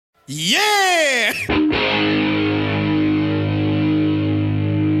Yeah! Kick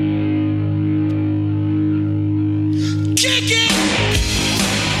it!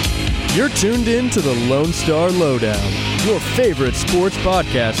 You're tuned in to the Lone Star Lowdown, your favorite sports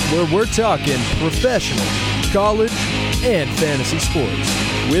podcast where we're talking professional, college, and fantasy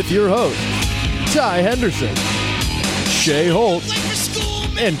sports. With your hosts, Ty Henderson, Shay Holt,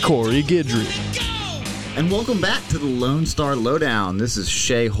 and Corey Guidry. And welcome back to the Lone Star Lowdown. This is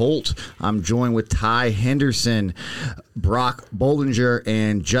Shay Holt. I'm joined with Ty Henderson, Brock Bollinger,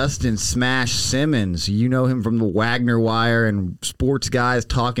 and Justin Smash Simmons. You know him from the Wagner Wire and Sports Guys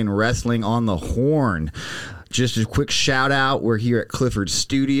Talking Wrestling on the Horn. Just a quick shout out, we're here at Clifford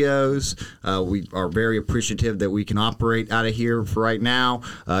Studios. We are very appreciative that we can operate out of here for right now.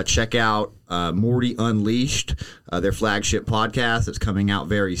 Check out Morty Unleashed, their flagship podcast that's coming out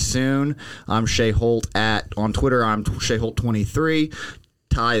very soon. I'm Shay Holt on Twitter. I'm Shay Holt 23.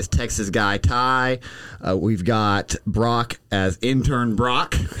 Ty is Texas Guy Ty. We've got Brock as Intern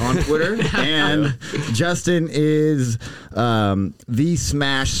Brock on Twitter. And Justin is the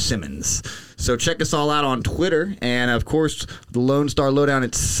Smash Simmons. So check us all out on Twitter. And, of course, the Lone Star Lowdown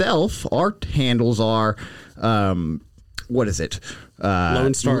itself, our handles are, what is it?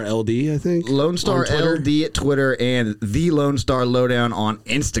 Lone Star LD, I think. Lone Star LD at Twitter and The Lone Star Lowdown on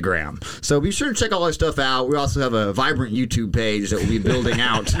Instagram. So be sure to check all our stuff out. We also have a vibrant YouTube page that we'll be building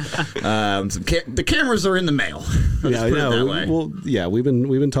out. The cameras are in the mail. We've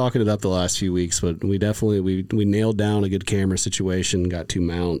been talking it up the last few weeks, but we definitely we nailed down a good camera situation. Got two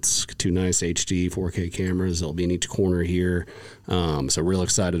mounts, two nice HD 4K cameras. They'll be in each corner here. So real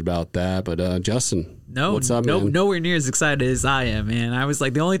excited about that. But Justin, what's up, man? Nowhere near as excited as I am, man. I was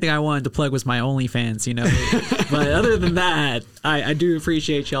like, the only thing I wanted to plug was my OnlyFans, you know. But other than that, I do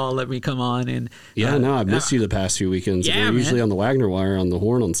appreciate y'all letting me come on. And I've missed you the past few weekends. We're usually on the Wagner Wire on the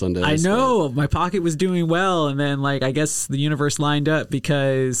Horn on Sundays. I know. My pocket was doing well, and then I guess the universe lined up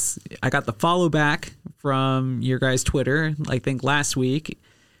because I got the follow back from your guys' Twitter, I think last week,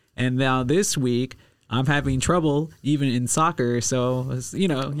 and now this week I'm having trouble even in soccer, so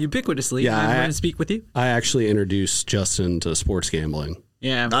ubiquitously I'm going to speak with you. I actually introduced Justin to sports gambling.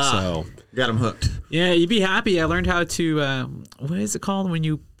 Yeah. So got him hooked. Yeah, you'd be happy. I learned how to, what is it called when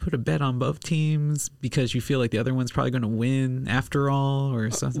you put a bet on both teams because you feel like the other one's probably going to win after all or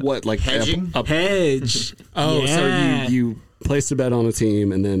something? What, like hedging? Hedge. Oh, yeah. So you placed a bet on a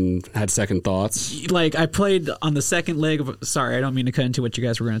team and then had second thoughts? Like I played on the second leg of. Sorry, I don't mean to cut into what you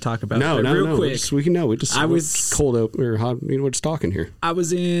guys were going to talk about. No. Real quick, we're cold open or hot. We're just talking here. I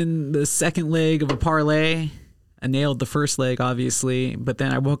was in the second leg of a parlay. I nailed the first leg, obviously, but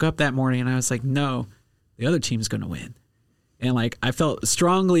then I woke up that morning and I was like, no, the other team's going to win. And I felt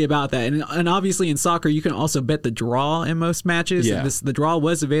strongly about that. And obviously in soccer, you can also bet the draw in most matches. Yeah. The draw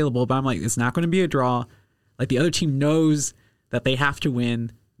was available, but I'm like, it's not going to be a draw. Like the other team knows that they have to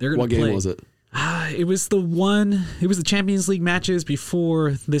win. They're going to play. What game was it? It was the Champions League matches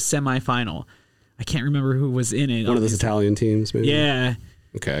before this semifinal. I can't remember who was in it. One of those Italian teams, maybe? Yeah.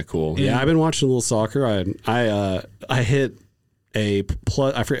 Okay, cool. Yeah, I've been watching a little soccer. I hit a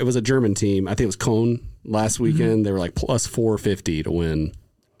plus. I forget, it was a German team. I think it was Cologne last weekend. Mm-hmm. They were like plus 450 to win.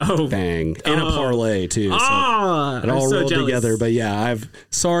 Oh, bang! And a parlay too. So it all rolled together. But yeah,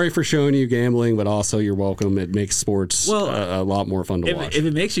 sorry for showing you gambling, but also you're welcome. It makes sports a lot more fun to watch. If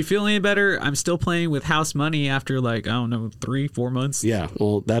it makes you feel any better, I'm still playing with house money after 3-4 months. Yeah,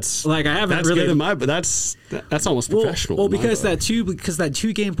 well, that's I haven't that's really. Good in but that's almost professional. Well, because that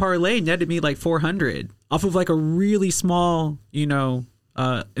 2-game parlay netted me like 400 off of a really small,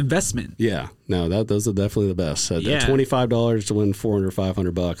 investment. Yeah, no, those are definitely the best. $25 to win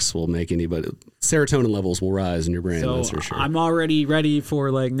 $400-500 will make anybody. Serotonin levels will rise in your brain. So that's for sure. I'm already ready for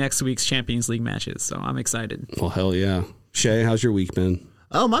next week's Champions League matches, so I'm excited. Well, hell yeah, Shay, how's your week been?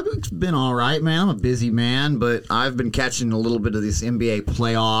 Oh, my week's been all right, man. I'm a busy man, but I've been catching a little bit of this NBA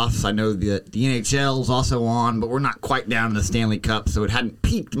playoffs. I know that the NHL is also on, but we're not quite down in the Stanley Cup, so it hadn't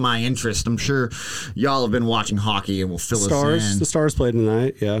piqued my interest. I'm sure y'all have been watching hockey and will fill us in. The Stars played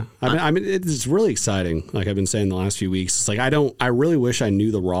tonight, yeah. I mean, it's really exciting. Like I've been saying the last few weeks, it's I really wish I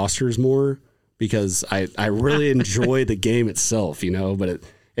knew the rosters more because I really enjoy the game itself, but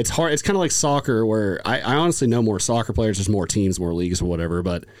it's hard. It's kind of like soccer where I honestly know more soccer players. There's more teams, more leagues or whatever,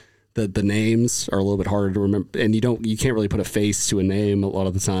 but the names are a little bit harder to remember, and you can't really put a face to a name a lot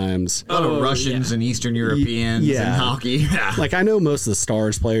of the times. A lot of Russians and Eastern Europeans in hockey. Yeah. I know most of the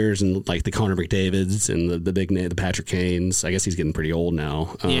Stars players and the Connor McDavids and the big name, the Patrick Kanes. I guess he's getting pretty old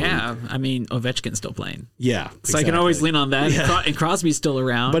now. Yeah, I mean Ovechkin's still playing. Yeah, so exactly. I can always lean on that. Yeah. And Crosby's still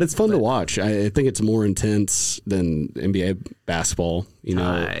around, but it's fun to watch. I think it's more intense than NBA basketball. You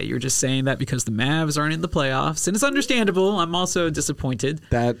know, you're just saying that because the Mavs aren't in the playoffs, and it's understandable. I'm also disappointed.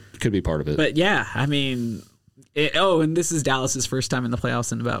 that could be part of it. But yeah, I mean, and this is Dallas's first time in the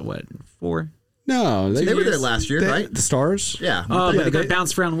playoffs in about, what, 4? no, They were there last year, right? The Stars. Yeah. Oh, but they got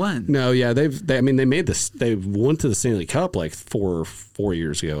bounced round 1. No, yeah, they made this. They went to the Stanley Cup like four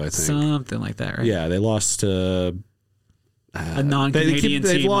years ago, I think. Something like that, right? Yeah, they lost to A non-Canadian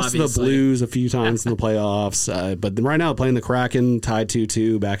they've team, lost to the obviously. Blues a few times in the playoffs, but right now playing the Kraken, tied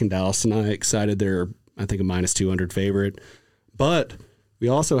 2-2 back in Dallas tonight. Excited, they're I think a -200 favorite. But we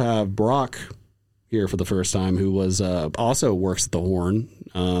also have Brock here for the first time, who was also works at the Horn,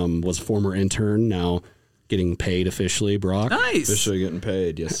 was a former intern, now getting paid officially. Brock, Nice. Officially getting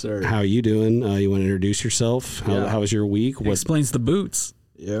paid, yes, sir. how are you doing? You want to introduce yourself? How was your week? Explains the boots.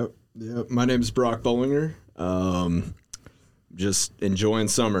 Yep. My name's Brock Bollinger. Just enjoying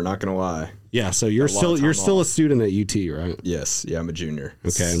summer, not gonna lie. Yeah, so you're A lot of time still a off. student at UT, right? Yes, yeah, I'm a junior.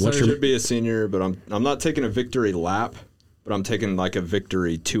 Okay, and So what's I your should be a senior, but I'm not taking a victory lap, but I'm taking like a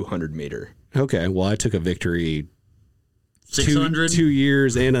victory 200 meter. Okay, well, I took a victory 600. 2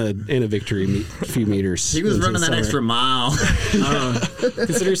 years and a victory few meters. He was into running the that summer. extra mile.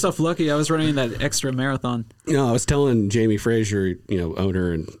 Consider yourself lucky. I was running that extra marathon. No, I was telling Jamie Frazier,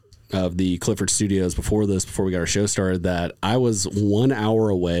 owner of the Clifford Studios before we got our show started, that I was 1 hour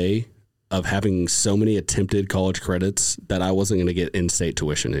away of having so many attempted college credits that I wasn't going to get in-state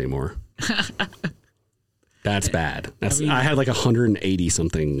tuition anymore. That's bad. I had like 180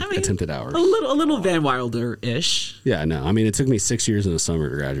 something attempted hours. A little Van Wilder-ish. Yeah, no. I mean, it took me 6 years in the summer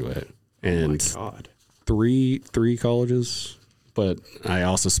to graduate, and God. three colleges. But I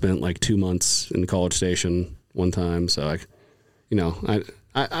also spent like 2 months in College Station one time. So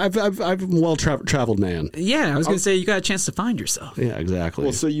I've a well traveled man. Yeah, I was going to say you got a chance to find yourself. Yeah, exactly.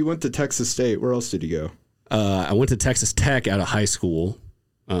 Well, so you went to Texas State. Where else did you go? I went to Texas Tech out of high school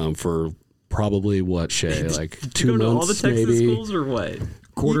for probably Shay, like 2 You go to months all the Texas maybe. schools or what?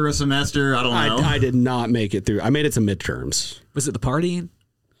 Quarter a semester. I don't know. I did not make it through. I made it to midterms. Was it the partying?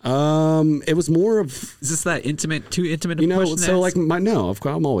 It was more of Is this that too intimate of a question to so ask? like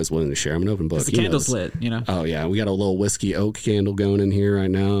I'm always willing to share. I'm an open book. the candle's lit, Oh yeah, we got a little whiskey oak candle going in here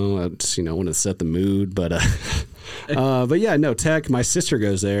right now. It's want to set the mood, but yeah, no, Tech. My sister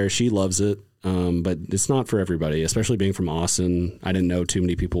goes there. She loves it, but it's not for everybody. Especially being from Austin, I didn't know too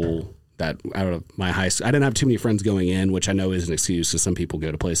many people that out of my high school. I didn't have too many friends going in, which I know is an excuse because some people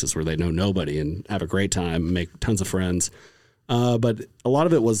go to places where they know nobody and have a great time, make tons of friends. But a lot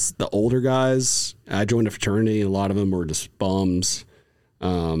of it was the older guys. I joined a fraternity, and a lot of them were just bums,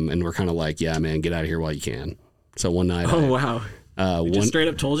 and we're kind of like, yeah, man, get out of here while you can. So one night, wow. Just straight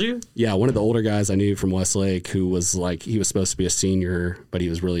up told you? yeah, one of the older guys I knew from Westlake, who was like, he was supposed to be a senior, but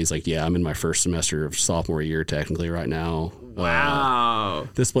he's like, yeah, I'm in my first semester of sophomore year technically right now. Wow.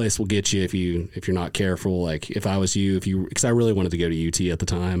 This place will get you if you're not careful. Like if I was you, because I really wanted to go to UT at the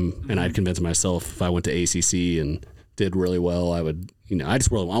time, and I'd convinced myself if I went to ACC and did really well, I would, I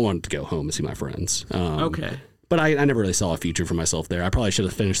wanted to go home and see my friends. Okay. But I never really saw a future for myself there. I probably should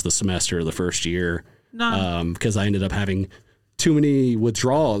have finished the semester the first year. No. Because I ended up having too many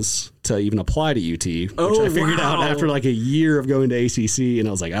withdrawals to even apply to UT, which I figured out after like a year of going to ACC, and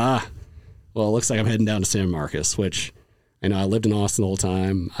I was like, well, it looks like I'm heading down to San Marcos, which I lived in Austin the whole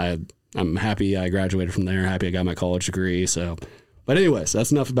time. I'm happy I graduated from there, happy I got my college degree. So, but anyways,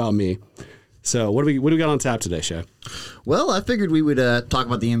 that's enough about me. So what do we got on tap today, Shay? Well, I figured we would talk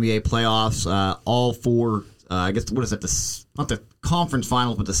about the NBA playoffs. All four, I guess, what is that? Not the conference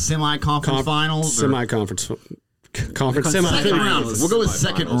finals, but the semi-conference finals? Semi-conference. Conference Second round. Semifinals. We'll go with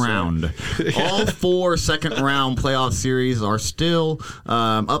second round. All four second round playoff series are still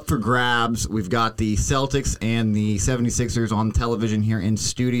up for grabs. We've got the Celtics and the 76ers on television here in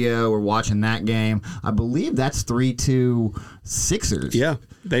studio. We're watching that game. I believe that's 3-2 Sixers. Yeah,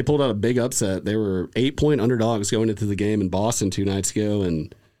 they pulled out a big upset. They were 8-point underdogs going into the game in Boston 2 nights ago,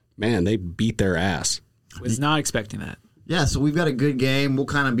 and man, they beat their ass. Was not expecting that. Yeah, so we've got a good game. We'll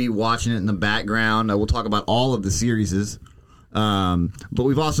kind of be watching it in the background. We'll talk about all of the series. But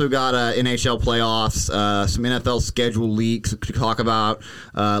we've also got NHL playoffs, some NFL schedule leaks to talk about.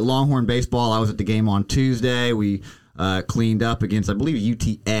 Longhorn baseball, I was at the game on Tuesday. We cleaned up against, I believe,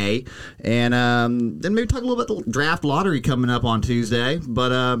 UTA. And then maybe talk a little bit about the draft lottery coming up on Tuesday. But,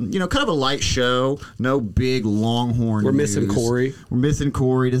 kind of a light show. No big Longhorn We're news. missing Corey. We're missing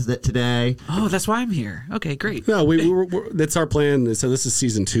Corey today. Oh, that's why I'm here. Okay, great. No, that's our plan. So this is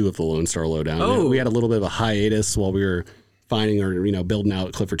season 2 of the Lone Star Lowdown. Oh. We had a little bit of a hiatus while we were finding our, building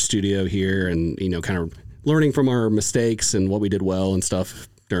out Clifford Studio here and, kind of learning from our mistakes and what we did well and stuff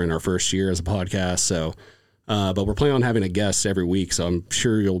during our first year as a podcast. So But we're planning on having a guest every week, so I'm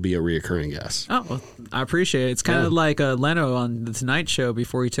sure you'll be a reoccurring guest. Oh, well, I appreciate it. It's kind of like Leno on the Tonight Show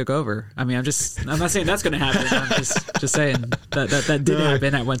before he took over. I mean, I'm not saying that's going to happen. I'm just saying that did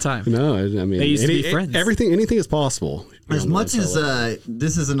happen at one time. No, I mean, they used to be friends. Anything is possible. As much as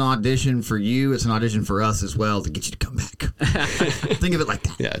this is an audition for you, it's an audition for us as well to get you to come back. Think of it like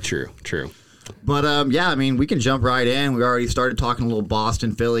that. Yeah, true. But, yeah, I mean, we can jump right in. We already started talking a little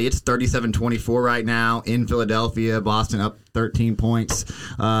Boston, Philly. It's 37-24 right now in Philadelphia. Boston up 13 points.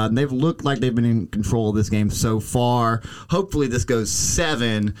 They've looked like they've been in control of this game so far. Hopefully this goes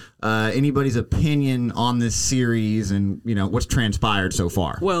 7. Anybody's opinion on this series and, what's transpired so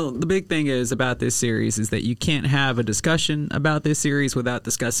far? Well, the big thing is about this series is that you can't have a discussion about this series without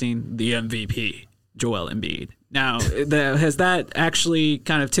discussing the MVP, Joel Embiid. Now, has that actually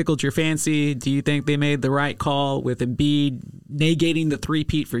kind of tickled your fancy? Do you think they made the right call with Embiid negating the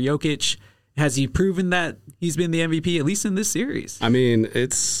three-peat for Jokic? Has he proven that he's been the MVP, at least in this series? I mean,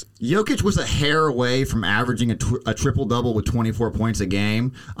 Jokic was a hair away from averaging a triple-double with 24 points a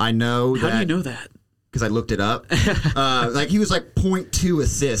game. I know How do you know that? Because I looked it up. He was 0.2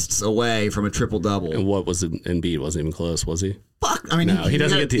 assists away from a triple-double. and what was it? Embiid wasn't even close, was he? Fuck. I mean, No, he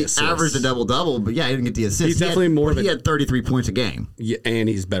doesn't get the he assists. averaged a double-double, but yeah, he didn't get the assists. He's definitely more of He had 33 points a game. Yeah, and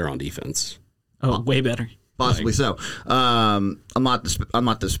he's better on defense. Oh, way better. Possibly so. I'm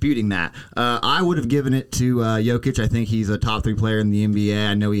not disputing that. I would have given it to Jokic. I think he's a top 3 player in the NBA.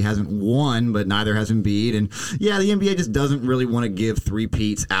 I know he hasn't won, but neither has Embiid. And yeah, the NBA just doesn't really want to give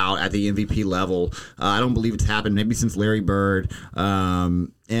three-peats out at the MVP level. I don't believe it's happened maybe since Larry Bird.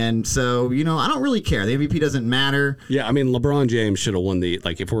 And so, I don't really care. The MVP doesn't matter. Yeah, I mean, LeBron James should have won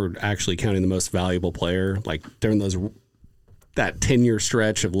if we're actually counting the most valuable player, during that 10-year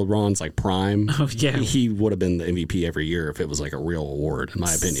stretch of LeBron's prime, he would have been the MVP every year if it was a real award, in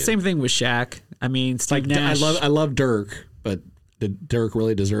my opinion. Same thing with Shaq. I mean, Steve Nash. I love Dirk, but did Dirk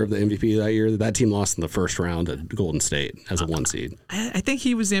really deserve the MVP that year? That team lost in the first round at Golden State as a 1 seed. I think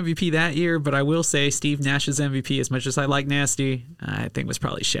he was the MVP that year, but I will say Steve Nash's MVP, as much as I like Nasty, I think was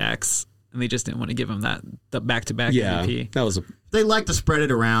probably Shaq's. And they just didn't want to give him the back-to-back MVP. That was They like to spread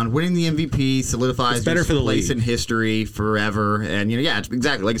it around. Winning the MVP solidifies it's better for the place league. in history forever. And, it's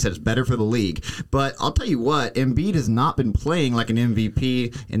exactly like I said, it's better for the league. But I'll tell you what, Embiid has not been playing like an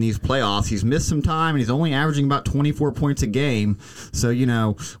MVP in these playoffs. He's missed some time, and he's only averaging about 24 points a game. So,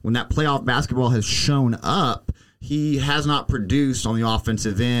 when that playoff basketball has shown up, he has not produced on the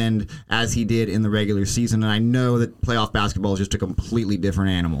offensive end as he did in the regular season. And I know that playoff basketball is just a completely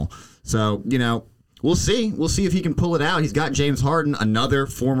different animal. So, we'll see. We'll see if he can pull it out. He's got James Harden, another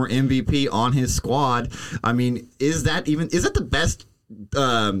former MVP, on his squad. I mean, is that the best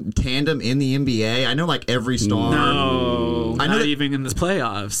tandem in the NBA? I know every star. No, not even in the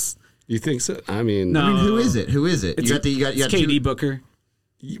playoffs. You think so? I mean, No. who is it? Who is it? It's, you got KD Booker.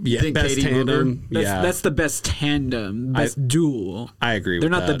 Yeah, think best KD tandem. That's the best tandem, best duel. I agree with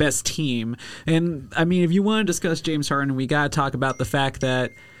They're not that. the best team. And, I mean, if you want to discuss James Harden, we got to talk about the fact that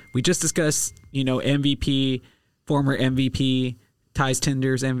we just discussed, MVP, former MVP, Ty's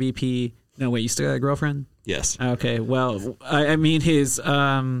Tinder's MVP. No, wait, you still got a girlfriend? Yes. Okay, well, I mean his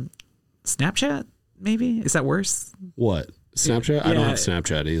Snapchat, maybe? Is that worse? What? Snapchat? I don't have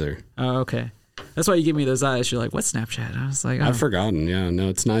Snapchat either. Oh, okay. That's why you give me those eyes. You're like, what's Snapchat? I was like, I've forgotten. Yeah, no,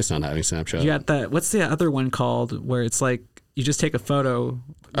 it's nice not having Snapchat. You got that. What's the other one called where it's like you just take a photo?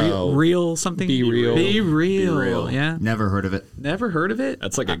 Oh. Real something? Be Real. Be Real. Be Real. Yeah. Never heard of it. Never heard of it?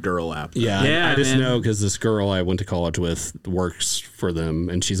 That's like a girl app. Yeah, Yeah, I just man. know because this girl I went to college with works for them,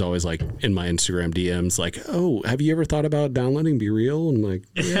 and she's always in my Instagram DMs "Oh, have you ever thought about downloading Be Real?" And I'm like,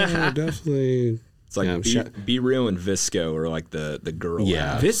 "Yeah, definitely." It's like Be Real and Visco are the girl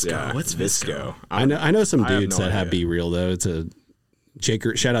Yeah. apps. Visco? Yeah, What's Visco? I know some I have dudes no that have idea. Be Real though. It's a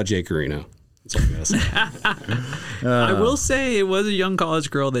shout out Jake Carino. That's all I gotta say. I will say it was a young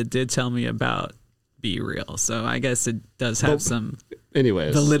college girl that did tell me about Be Real. So I guess it does have some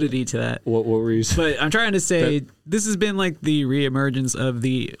Anyways, validity to that. what were you saying? But I'm trying to say this has been the reemergence of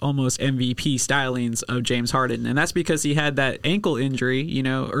the almost MVP stylings of James Harden. And that's because he had that ankle injury,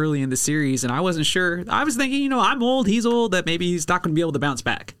 early in the series. And I wasn't sure. I was thinking, I'm old, he's old, that maybe he's not going to be able to bounce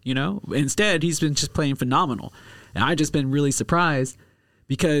back, Instead, he's been just playing phenomenal. And I've just been really surprised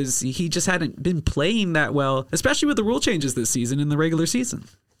because he just hadn't been playing that well, especially with the rule changes this season in the regular season.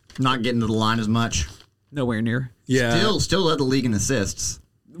 Not getting to the line as much. Nowhere near. Yeah, Still led the league in assists.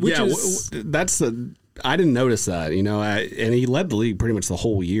 Which yeah, is... that's I didn't notice that, and he led the league pretty much the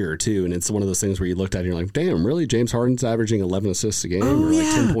whole year too. And it's one of those things where you looked at it and you're like, damn, really? James Harden's averaging 11 assists a game or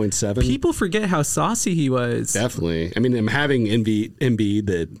 10.7. People forget how saucy he was. Definitely. I mean, I'm having Embiid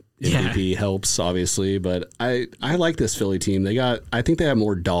that MVP helps, obviously, but I like this Philly team. I think they have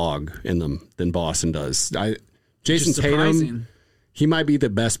more dog in them than Boston does. Jason Tatum, he might be the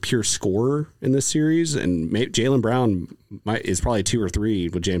best pure scorer in this series, and Jaylen Brown is probably 2 or 3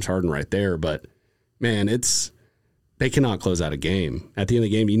 with James Harden right there. But man, they cannot close out a game. At the end of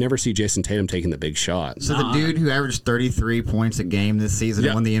the game, you never see Jason Tatum taking the big shot. So the dude who averaged 33 points a game this season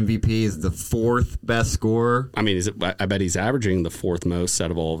and won the MVP is the 4th best scorer. I mean, I bet he's averaging the 4th most out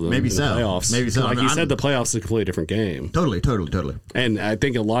of all of them. Maybe in so. The playoffs. Maybe so. Like you said, the playoffs is a completely different game. Totally. And I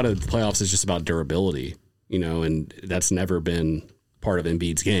think a lot of the playoffs is just about durability, and that's never been part of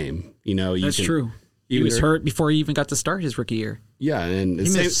Embiid's game. That's true. He was hurt before he even got to start his rookie year. Yeah, and he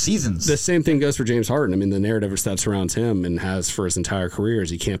missed seasons. The same thing goes for James Harden. I mean, the narrative that surrounds him and has for his entire career is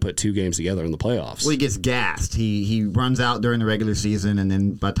he can't put 2 games together in the playoffs. Well, he gets gassed. He runs out during the regular season, and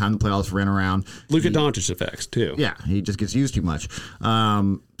then by the time the playoffs ran around, Luka Doncic effects too. Yeah, he just gets used too much.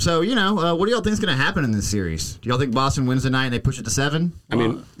 So what do y'all think is going to happen in this series? Do y'all think Boston wins tonight and they push it to 7? I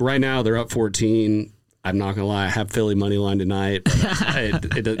mean, right now they're up 14. I'm not gonna lie, I have Philly money line tonight.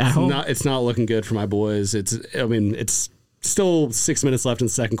 It's not looking good for my boys. It's still 6 minutes left in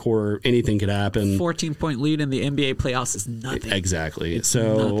the second quarter. Anything could happen. 14-point lead in the NBA playoffs is nothing. Exactly. It's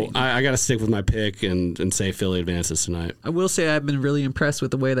so nothing. I got to stick with my pick and say Philly advances tonight. I will say I've been really impressed with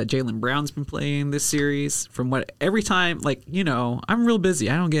the way that Jaylen Brown's been playing this series. Every time, I'm real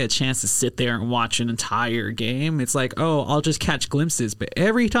busy. I don't get a chance to sit there and watch an entire game. It's like, I'll just catch glimpses. But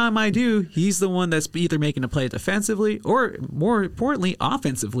every time I do, he's the one that's either making a play defensively or, more importantly,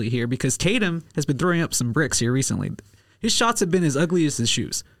 offensively here, because Tatum has been throwing up some bricks here recently. His shots have been as ugly as his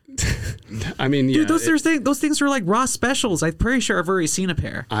shoes. I mean, yeah, dude, those things are like raw specials. I'm pretty sure I've already seen a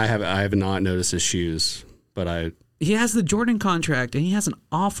pair. I have not noticed his shoes, but he has the Jordan contract, and he has an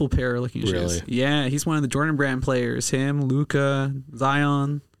awful pair of looking really? shoes. Yeah, he's one of the Jordan brand players. Him, Luka,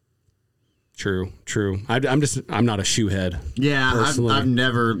 Zion. True. I'm not a shoe head. Yeah, I've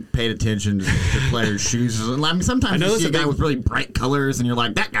never paid attention to players' shoes. I mean, sometimes you see a guy with really bright colors, and you're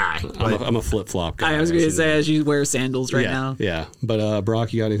like, that guy. I'm a flip flop guy. I was going to say, as you wear sandals right now. Yeah, but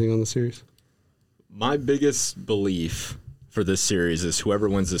Brock, you got anything on the series? My biggest belief for this series is whoever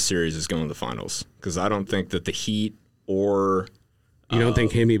wins this series is going to the finals, because I don't think that the Heat or you don't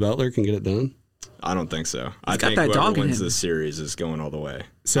think Jimmy Butler can get it done? I don't think so. I got think that whoever dog in wins him. this series is going all the way.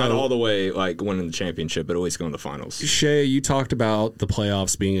 So, not all the way like winning the championship, but at least going to the finals. Shay, you talked about the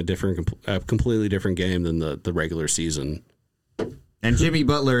playoffs being a completely different game than the regular season. And Jimmy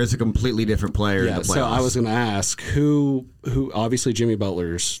Butler is a completely different player in the playoffs. So I was going to ask who obviously Jimmy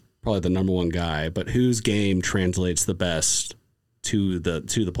Butler's probably the number one guy, but whose game translates the best to the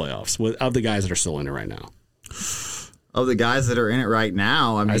playoffs of the guys that are still in it right now? Of the guys that are in it right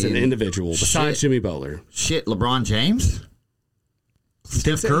now, I mean, as an individual, besides Jimmy Butler. LeBron James?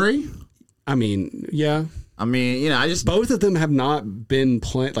 Steph Curry? I mean, yeah. I mean, both of them have not been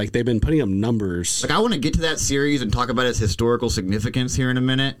playing, like they've been putting up numbers. Like, I want to get to that series and talk about its historical significance here in a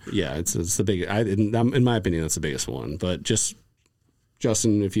minute. Yeah, it's the big, in my opinion, that's the biggest one. But just,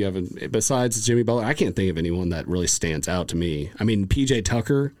 Justin, if you haven't, besides Jimmy Butler, I can't think of anyone that really stands out to me. I mean, PJ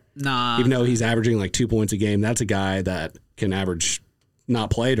Tucker. Nah. Even though he's averaging like 2 points a game, that's a guy that can not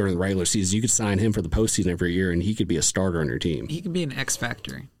play during the regular season. You could sign him for the postseason every year, and he could be a starter on your team. He could be an X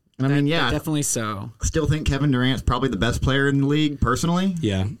factor. Definitely so. Still think Kevin Durant's probably the best player in the league, personally.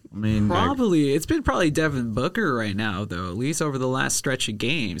 Yeah. I mean, it's been probably Devin Booker right now, though, at least over the last stretch of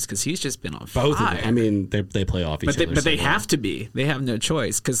games, because he's just been on fire. Both of them. I mean, they play off each other. But they have to be. They have no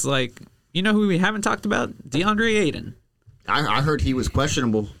choice, because, you know who we haven't talked about? DeAndre Ayton. I heard he was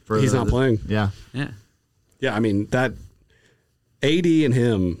questionable for. He's not playing. Yeah. I mean, that AD and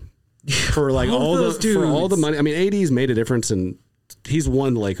him for like all the money. I mean, AD's made a difference, and he's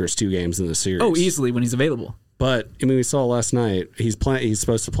won the Lakers 2 games in the series. Oh, easily when he's available. But I mean, we saw last night he's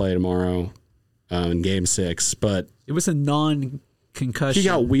supposed to play tomorrow in Game 6, but it was a non-concussion. He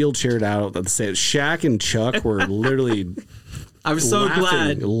got wheelchaired out at the same. Shaq and Chuck were literally. I'm so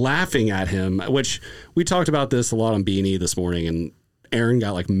glad. Laughing at him, which we talked about this a lot on B&E this morning, and Aaron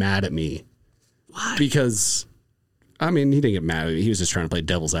got like mad at me. Why? Because, I mean, he didn't get mad at me. He was just trying to play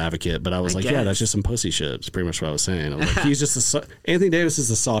devil's advocate, but I was yeah, that's just some pussy shit. It's pretty much what I was saying. I was like, he's just Anthony Davis is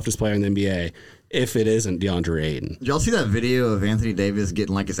the softest player in the NBA if it isn't DeAndre Ayton. Did y'all see that video of Anthony Davis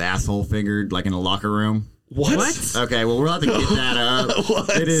getting like his asshole fingered like in a locker room? What? Okay, well, we'll have to get that up.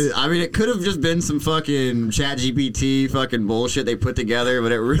 It is. I mean, it could have just been some fucking ChatGPT fucking bullshit they put together,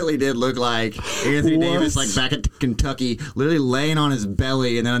 but it really did look like Anthony Davis, like back at Kentucky, literally laying on his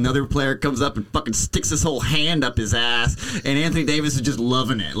belly, and then another player comes up and fucking sticks his whole hand up his ass, and Anthony Davis is just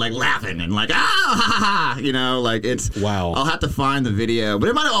loving it, like laughing and like, ah, ha, ha, ha. You know, like it's. Wow. I'll have to find the video, but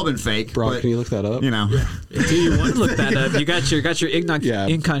it might have all been fake. Brock, but, can you look that up? You know. Do you want to look that up? You got your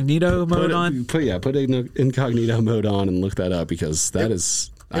incognito mode on? Put incognito mode on and look that up, because that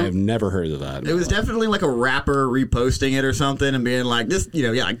is I have never heard of that. It was definitely like a rapper reposting it or something and being like, this, you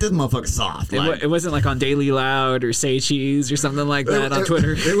know, yeah, like this motherfucker's soft. Like, It wasn't like on Daily Loud or Say Cheese or something like that on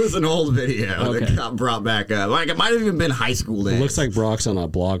Twitter. It was an old video that got brought back up. Like it might have even been high school days. It looks like Brock's on a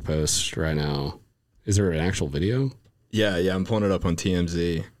blog post right now. Is there an actual video? Yeah, I'm pulling it up on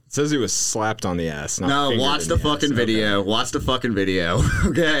TMZ. It says he was slapped on the ass. No, watch the fucking video. Okay. Watch the fucking video.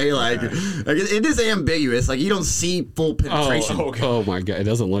 Okay, like it is ambiguous. Like you don't see full penetration. Oh my god, it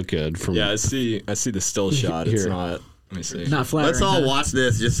doesn't look good. From I see the still shot. It's not. Let me see. Not flattering. Let's all watch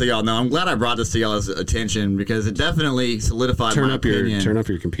this just so y'all know. I'm glad I brought this to y'all's attention because it definitely solidified my opinion. Turn up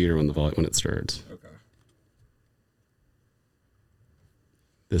your computer when it starts. Okay.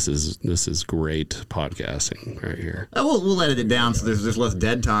 This is great podcasting right here. We'll edit it down so there's less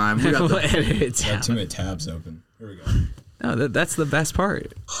dead time. We got We'll edit it I have down. too many tabs open. Here we go. No, that's the best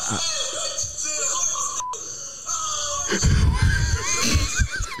part.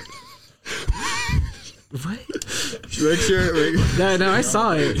 What? make sure. No, I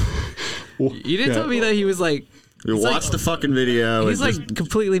saw it. You didn't tell me that he was like. Watch the fucking video. He's like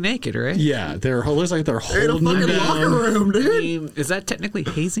completely naked, right? Yeah, it looks like they're in a holding him fucking locker down. room, dude. I mean, is that technically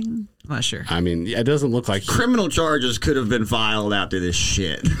hazing? I'm not sure. I mean, it doesn't look like Criminal charges could have been filed after this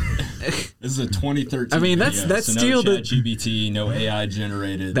shit. This is a 2013. I mean, that's video, so still no the ChatGPT, no AI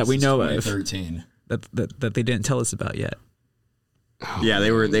generated that we know of. 2013. That they didn't tell us about yet. Yeah, they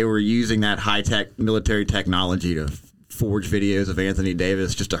were using that high tech military technology to forge videos of Anthony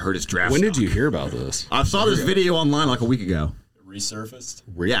Davis just to hurt his draft. When did stock. you hear about this? I saw this video online like a week ago. Resurfaced.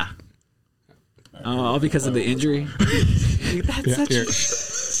 Yeah. All because of the injury. That's such. Here.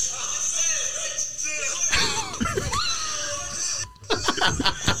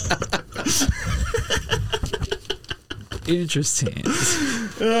 Interesting.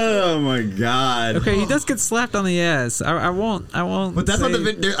 Oh my god. Okay, he does get slapped on the ass. I won't. But that's not the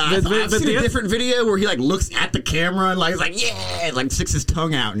video. I've seen a different video where he like looks at the camera and like is like yeah, like sticks his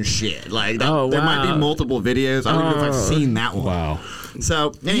tongue out and shit. Like that, there might be multiple videos. I don't know if I've seen that one. Wow.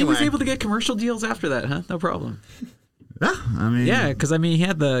 So anyway, He was able to get commercial deals after that, huh? No problem. Yeah, I mean, Yeah, because I mean, he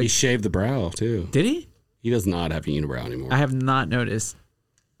had the. He shaved the brow too. Did he? He does not have a unibrow anymore. I have not noticed.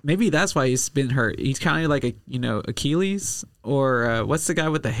 Maybe that's why he's been hurt. He's kind of like Achilles or what's the guy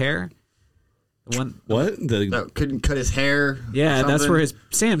with the hair? The one. What? couldn't cut his hair. Yeah, or that's something? where his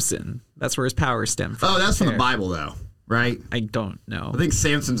Samson. That's where his power stemmed from. Oh, that's from hair. the Bible though, right? I don't know. I think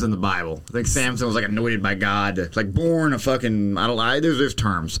Samson's in the Bible. I think Samson was like anointed by God, like born a fucking. I don't know. There's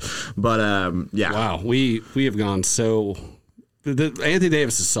terms, but yeah. Wow, we have gone so. Anthony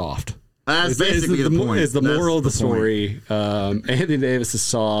Davis is soft. That's basically the point. Is the moral of the That's the point. story? Anthony Davis is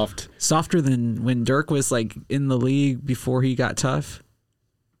soft. Softer than when Dirk was like in the league before he got tough.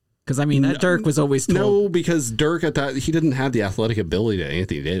 Because I mean, that Dirk was always told. No, because Dirk at that he didn't have the athletic ability that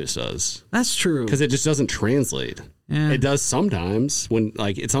Anthony Davis does. That's true. Because it just doesn't translate. Yeah. It does sometimes when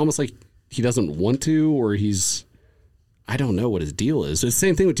like it's almost like he doesn't want to, or he's. I don't know what his deal is. It's the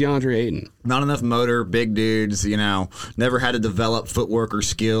same thing with DeAndre Ayton. Not enough motor, big dudes, never had to develop footwork or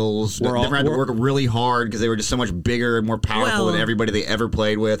skills. Never had to work really hard because they were just so much bigger and more powerful than everybody they ever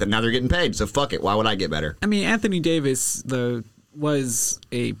played with, and now they're getting paid. So fuck it. Why would I get better? I mean, Anthony Davis was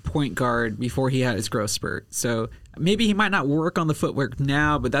a point guard before he had his growth spurt. So maybe he might not work on the footwork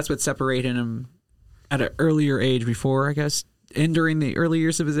now, but that's what separated him at an earlier age before, I guess. And during the early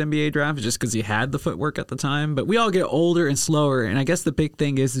years of his NBA draft, just because he had the footwork at the time. But we all get older and slower, and I guess the big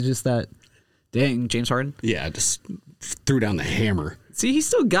thing is just that, dang, James Harden. Yeah, just threw down the hammer. See, he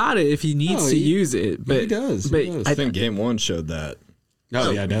still got it if he needs to use it. But he does. But He does. I think Game 1 showed that.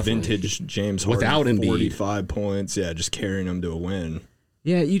 Oh yeah, definitely. Vintage James Harden, Without Embiid. 45 points. Yeah, just carrying him to a win.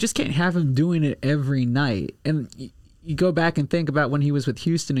 yeah, you just can't have him doing it every night. And you go back and think about when he was with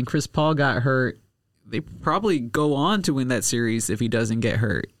Houston and Chris Paul got hurt. They probably go on to win that series if he doesn't get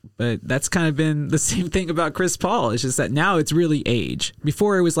hurt. But that's kind of been the same thing about Chris Paul. It's just that now it's really age.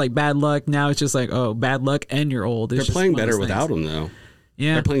 Before it was like bad luck. Now it's just like, oh, bad luck and you're old. They're playing better without him, though.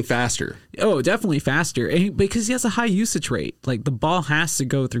 Yeah. They're playing faster. Oh, definitely faster. And because he has a high usage rate. Like the ball has to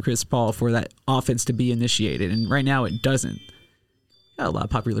go through Chris Paul for that offense to be initiated. And right now it doesn't. Got a lot of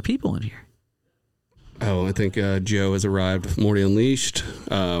popular people in here. Oh, I think Joe has arrived with Morty Unleashed.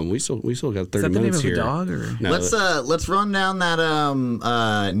 We still got 30 Is that the name minutes of here. a dog? Or? No, Let's run down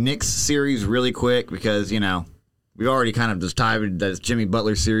that Knicks series really quick because we've already kind of just tied that it's Jimmy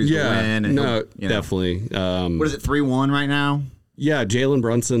Butler series to win. And definitely. What is it, 3-1 right now? Yeah, Jalen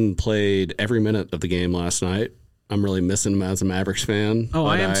Brunson played every minute of the game last night. I'm really missing him as a Mavericks fan. Oh,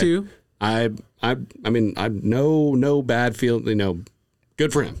 I am too. I mean, I no bad feel.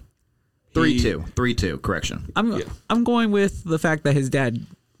 Good for him. 3-2. Correction. I'm going with the fact that his dad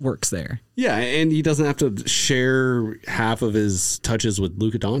works there. Yeah, and he doesn't have to share half of his touches with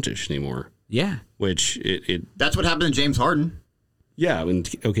Luka Doncic anymore. Yeah. Which That's what happened to James Harden. Yeah, in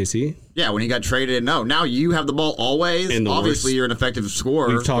OKC. Yeah, when he got traded. No, now you have the ball always. Obviously, you're an effective scorer.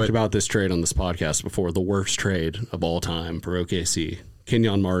 We've talked about this trade on this podcast before. The worst trade of all time for OKC.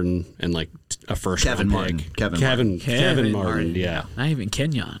 Kenyon Martin and a first Kevin round Martin. pick. Kevin Martin. Yeah. Not even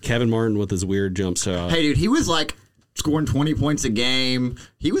Kenyon. Kevin Martin with his weird jump shot. Hey, dude, he was scoring 20 points a game.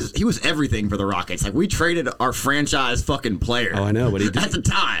 He was everything for the Rockets. We traded our franchise fucking player. Oh, I know, but at the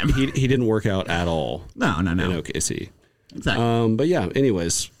time. He didn't work out at all. No. In OKC. Exactly. But yeah,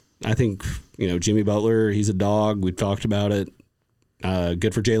 anyways, I think, Jimmy Butler, he's a dog. We've talked about it.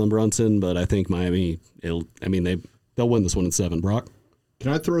 Good for Jalen Brunson, but I think Miami, they'll win this one in 7. Brock?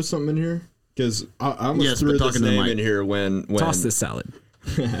 Can I throw something in here? Because I almost threw this name in here when Toss this salad.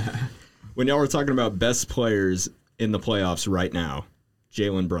 When y'all were talking about best players in the playoffs right now,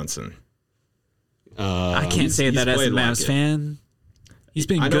 Jalen Brunson. I can't say that as a Mavs fan. He's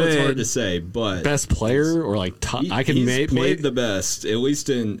been good. I know it's hard to say, but best player or top? I can he's played the best, at least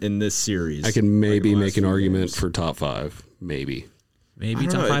in this series. I can maybe make an argument for top 5. Maybe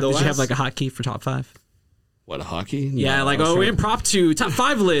top 5. Did you have a hotkey for top 5? What, a hockey? Yeah, impromptu top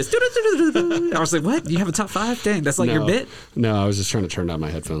 5 list. I was like, what? You have a top 5? Dang, that's your bit? No, I was just trying to turn down my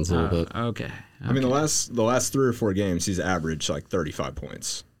headphones a little bit. Okay. I mean, the last 3 or 4 games, he's averaged 35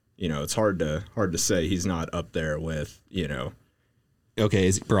 points. It's hard to say he's not up there with.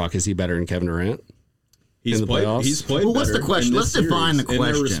 Okay, Brock, is he better than Kevin Durant? He's played better. What's the question? Let's define the question.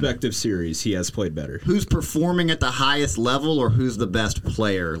 In their respective series, he has played better. Who's performing at the highest level or who's the best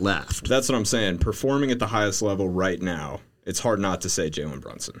player left? That's what I'm saying. Performing at the highest level right now, it's hard not to say Jalen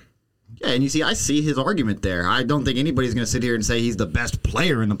Brunson. Yeah, and I see his argument there. I don't think anybody's going to sit here and say he's the best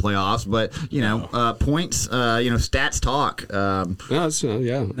player in the playoffs, but, points, stats talk.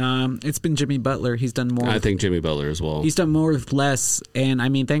 It's been Jimmy Butler. He's done more. I think Jimmy Butler as well. He's done more with less, and,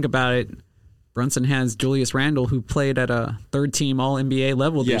 think about it. Brunson has Julius Randle, who played at a third-team All-NBA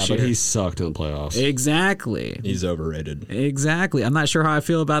level this year. Yeah, but he sucked in the playoffs. Exactly. He's overrated. Exactly. I'm not sure how I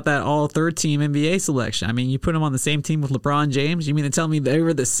feel about that all-third-team NBA selection. You put him on the same team with LeBron James. You mean to tell me they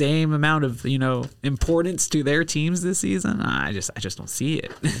were the same amount of, importance to their teams this season? I just don't see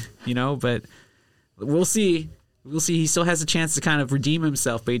it. But we'll see. We'll see. He still has a chance to kind of redeem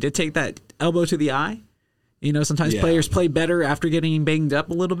himself, but he did take that elbow to the eye. Sometimes players play better after getting banged up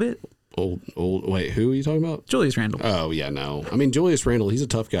a little bit. Wait, who are you talking about? Julius Randle. Oh, yeah, no. Julius Randle, he's a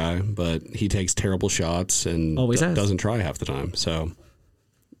tough guy, but he takes terrible shots and doesn't try half the time. So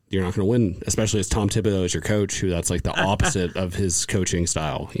you're not going to win, especially as Tom Thibodeau is your coach, who that's the opposite of his coaching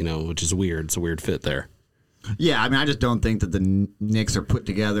style, which is weird. It's a weird fit there. Yeah, I just don't think that the Knicks are put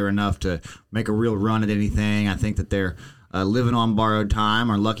together enough to make a real run at anything. I think that they're living on borrowed time,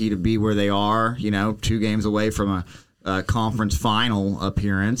 are lucky to be where they are, 2 games away from a conference final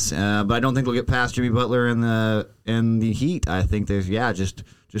appearance, but I don't think they'll get past Jimmy Butler and the Heat. I think there's just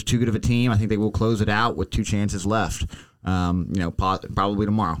too good of a team. I think they will close it out with 2 chances left. Probably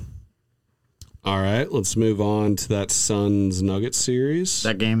tomorrow. All right, let's move on to that Suns Nuggets series.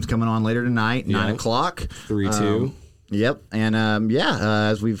 That game's coming on later tonight, 9 o'clock. 3-2. Yep, and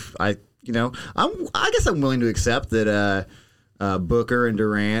as I guess I'm willing to accept that. Booker and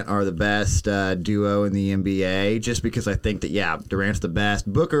Durant are the best duo in the NBA, just because I think that Durant's the best.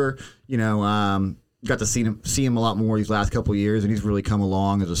 Booker, got to see him a lot more these last couple of years, and he's really come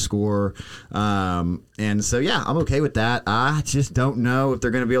along as a scorer. And so I'm okay with that. I just don't know if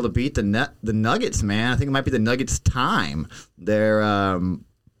they're going to be able to beat the Nuggets, man. I think it might be the Nuggets' time. They're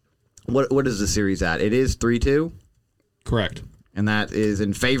what is the series at? It is 3-2. Correct. And that is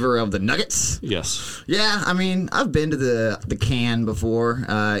in favor of the Nuggets? Yes. Yeah, I've been to the Can before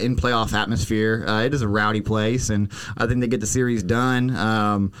in playoff atmosphere. It is a rowdy place, and I think they get the series done.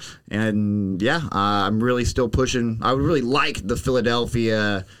 I'm really still pushing. I would really like the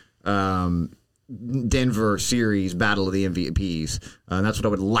Philadelphia Denver series, battle of the MVPs. That's what I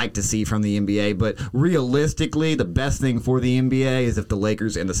would like to see from the NBA. But realistically, the best thing for the NBA is if the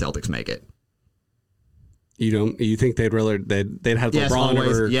Lakers and the Celtics make it. You think they'd have Yes, LeBron always.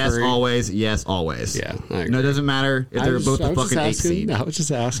 over Yes, Curry? always. Yes, always. Yeah, I agree. No, it doesn't matter if they're both the fucking 8th seed. I was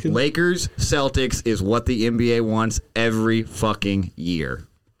just asking. Lakers, Celtics is what the NBA wants every fucking year.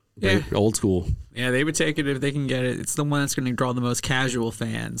 Yeah. Old school. Yeah, they would take it if they can get it. It's the one that's going to draw the most casual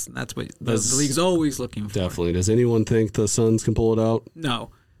fans. And that's what the league's always looking for. Definitely. Does anyone think the Suns can pull it out?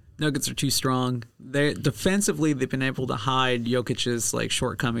 No. Nuggets are too strong. They defensively, they've been able to hide Jokic's like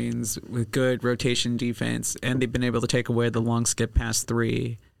shortcomings with good rotation defense, and they've been able to take away the long skip past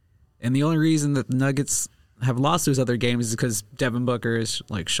 3. And the only reason that the Nuggets have lost those other games is because Devin Booker is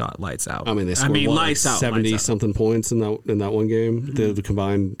like shot lights out. I mean, they scored lights out, 70 lights out. something points in that one game. Mm-hmm. The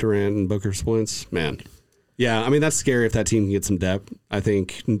combined Durant and Booker's points. Man, yeah. I mean, that's scary if that team can get some depth. I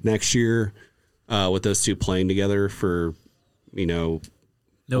think next year with those two playing together for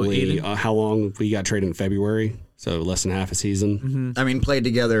how long we got traded in February, so less than half a season. Mm-hmm. I mean, played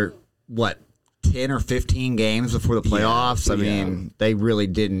together, 10 or 15 games before the playoffs. I mean, they really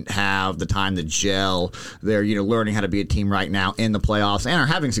didn't have the time to gel. They're, learning how to be a team right now in the playoffs and are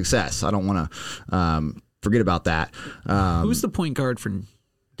having success. I don't want to forget about that. Who's the point guard for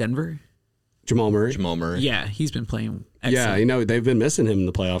Denver? Jamal Murray. Yeah, he's been playing excellent. Yeah, they've been missing him in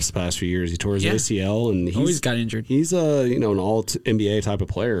the playoffs the past few years. He tore his ACL, and he's got injured. He's an all NBA type of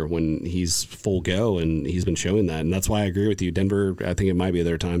player when he's full go, and he's been showing that. And that's why I agree with you. Denver, I think it might be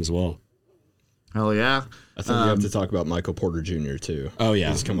their time as well. Hell yeah. I think we have to talk about Michael Porter Jr. too. Oh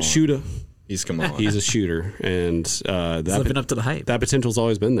yeah, He's come on. Shooter. He's come on. He's a shooter, and He's living up to the hype. That potential's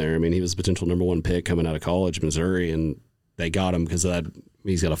always been there. I mean, he was a potential number 1 pick coming out of college, Missouri, and they got him because of that.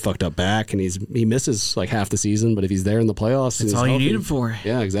 He's got a fucked up back, and he misses like half the season. But if he's there in the playoffs, that's all you need him for.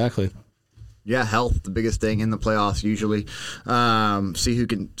 Yeah, exactly. Yeah, health, the biggest thing in the playoffs usually. See who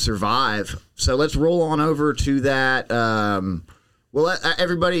can survive. So let's roll on over to that. Well,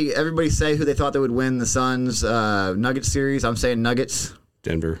 everybody say who they thought they would win the Suns Nuggets series. I'm saying Nuggets.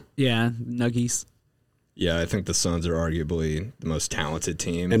 Denver. Yeah, Nuggies. Yeah, I think the Suns are arguably the most talented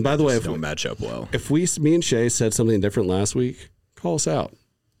team. And by the way, if don't match up well. If me and Shay said something different last week, call us out.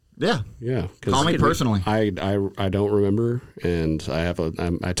 Yeah. Yeah. Call me personally. I don't remember, and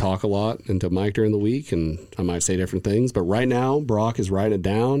I talk a lot into Mike during the week, and I might say different things. But right now, Brock is writing it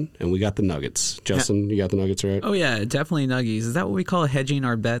down, and we got the Nuggets. Justin, you got the Nuggets right? Oh yeah, definitely Nuggies. Is that what we call hedging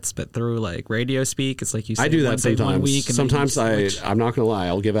our bets, but through like radio speak? It's like you say I do that one thing sometimes. 1 week, and Sometimes then you switch. I'm not going to lie.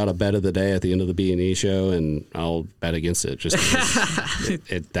 I'll give out a bet of the day at the end of the B&E show, and I'll bet against it just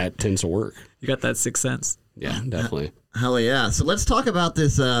because that tends to work. You got that sixth sense. Yeah, definitely. Hell yeah. So let's talk about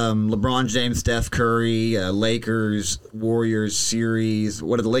this LeBron James, Steph Curry, Lakers, Warriors series.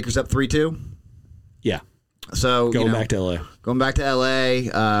 What are the Lakers up 3-2? Yeah. So Going back to LA. Going back to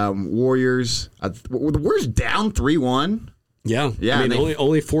LA, Warriors. Were the Warriors down 3-1? Yeah. Yeah, I mean,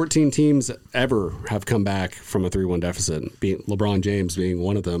 only 14 teams ever have come back from a 3-1 deficit, LeBron James being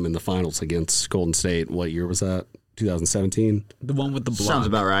one of them in the finals against Golden State. What year was that? 2017. The one with the block. Sounds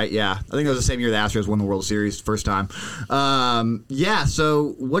about right, yeah. I think it was the same year the Astros won the World Series first time. Yeah,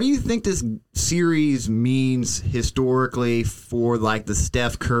 so what do you think this series means historically for like the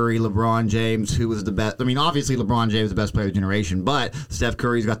Steph Curry, LeBron James, who was the best? I mean, obviously LeBron James is the best player of the generation, but Steph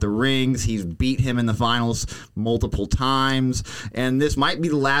Curry's got the rings. He's beat him in the finals multiple times, and this might be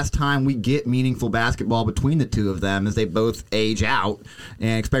the last time we get meaningful basketball between the two of them as they both age out,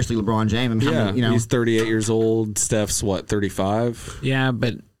 and especially LeBron James. He's 38 years old. Steph's what, 35? Yeah,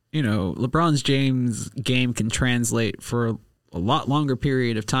 but LeBron's James game can translate for a lot longer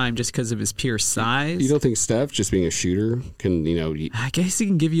period of time just because of his pure size. You don't think Steph, just being a shooter, can I guess he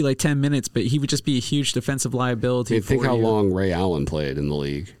can give you like 10 minutes, but he would just be a huge defensive liability. Think how long Ray Allen played in the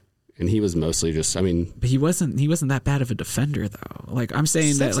league. And he was mostly just, But he wasn't that bad of a defender, though. Like, I'm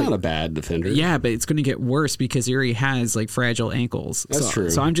saying that's that... not a bad defender. Yeah, but it's going to get worse because he already has, like, fragile ankles. That's true.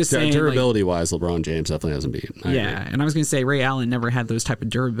 So I'm just saying... Durability-wise, LeBron James definitely hasn't beat. Yeah, and I was going to say Ray Allen never had those type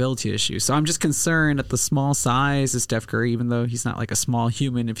of durability issues. So I'm just concerned at the small size of Steph Curry, even though he's not like a small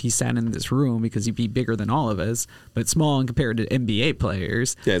human if he sat in this room because he'd be bigger than all of us, but small in compared to NBA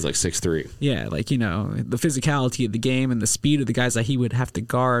players. Yeah, he's like 6'3". Yeah, like, the physicality of the game and the speed of the guys that he would have to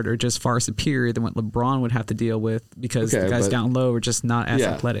guard are just far superior than what LeBron would have to deal with because the guys down low are just not as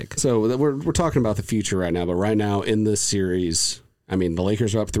athletic. So we're talking about the future right now, but right now in this series, I mean, the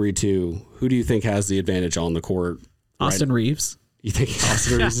Lakers are up 3-2. Who do you think has the advantage on the court? Austin Reeves. You think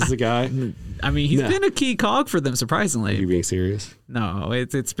Austin Reeves is the guy? I mean, he's been a key cog for them, surprisingly. Are you being serious? No,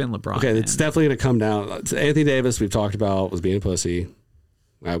 it's been LeBron. Okay, man. it's definitely going to come down. Anthony Davis, we've talked about, was being a pussy.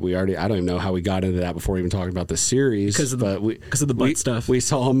 We already. I don't even know how we got into that before even talking about the series because of the butt stuff. We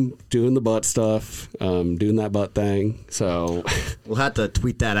saw him doing the butt stuff, doing that butt thing. So We'll have to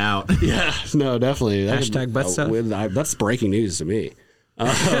tweet that out. yeah, no, definitely. Hashtag butt stuff. That's breaking news to me.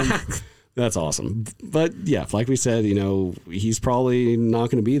 That's awesome. But yeah, like we said, he's probably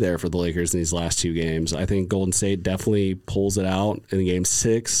not going to be there for the Lakers in these last 2 games. I think Golden State definitely pulls it out in game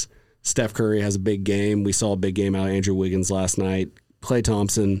 6. Steph Curry has a big game. We saw a big game out of Andrew Wiggins last night. Klay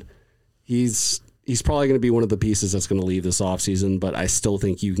Thompson, he's probably going to be one of the pieces that's going to leave this offseason, but I still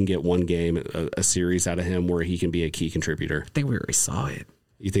think you can get one game, a series out of him where he can be a key contributor. I think we already saw it.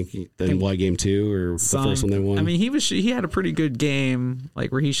 You think game 2 or the first one they won? I mean, he had a pretty good game,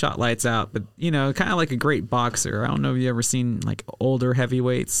 like where he shot lights out, but kind of like a great boxer. I don't know if you ever seen like older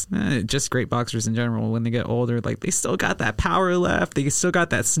heavyweights, just great boxers in general. When they get older, like they still got that power left. They still got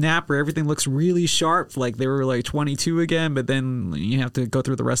that snap where everything looks really sharp, like they were like 22 again. But then you have to go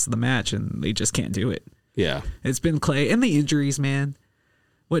through the rest of the match, and they just can't do it. Yeah, it's been Klay and the injuries, man.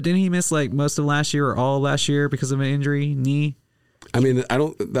 What, didn't he miss like most of last year or all of last year because of an injury, knee? I mean,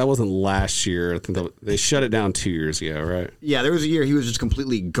 that wasn't last year. I think they shut it down 2 years ago, right? Yeah, there was a year he was just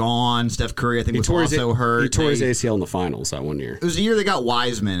completely gone. Steph Curry, I think, was also hurt. He tore his ACL in the finals that one year. It was the year they got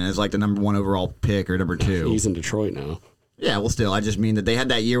Wiseman as like the number 1 overall pick or number 2. He's in Detroit now. Yeah, well, still, I just mean that they had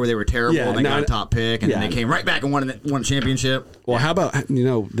that year where they were terrible and they got a top pick, and then they came right back and won a championship. Well, how about,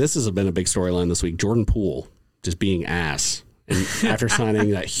 this has been a big storyline this week. Jordan Poole just being ass. And after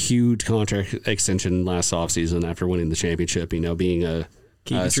signing that huge contract extension last offseason after winning the championship, being a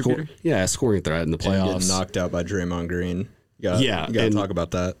key contributor? Scoring threat in the playoffs. And getting knocked out by Draymond Green. You got to talk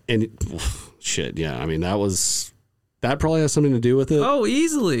about that. And shit, yeah. I mean, that probably has something to do with it. Oh,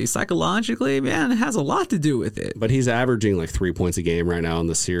 easily. Psychologically, man, it has a lot to do with it. But he's averaging like 3 points a game right now in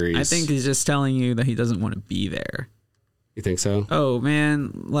the series. I think he's just telling you that he doesn't want to be there. You think so? Oh,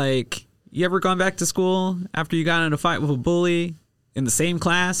 man, like... You ever gone back to school after you got in a fight with a bully in the same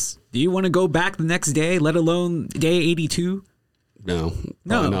class? Do you want to go back the next day, let alone day 82? No,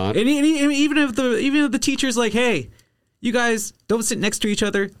 not. And even if the teacher's like, hey, you guys don't sit next to each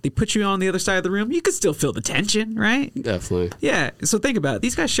other, they put you on the other side of the room, you could still feel the tension, right? Definitely. Yeah, so think about it.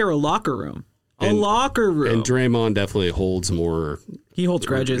 These guys share a locker room. Locker room. And Draymond definitely holds more... He holds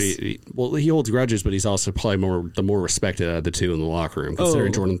grudges. He holds grudges, but he's also probably the more respected out of the two in the locker room,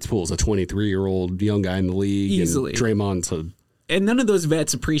 considering Jordan Poole's a 23-year-old young guy in the league. Easily. And Draymond's and none of those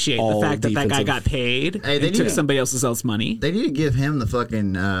vets appreciate the fact that guy got paid and took somebody else's money. They need to give him the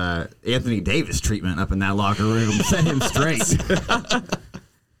fucking Anthony Davis treatment up in that locker room. Set him straight.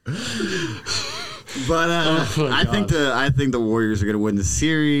 But I think the Warriors are going to win the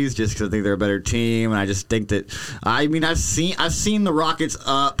series just because I think they're a better team, and I just think that I've seen the Rockets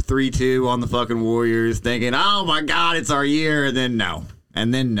up 3-2 on the fucking Warriors, thinking, oh my God, it's our year, and then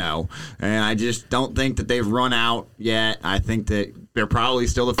no, and I just don't think that they've run out yet. I think that they're probably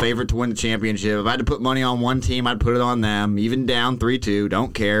still the favorite to win the championship. If I had to put money on one team, I'd put it on them. Even down 3-2,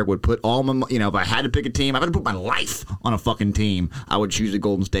 don't care. Would put all my, if I had to pick a team, if I had to put my life on a fucking team, I would choose the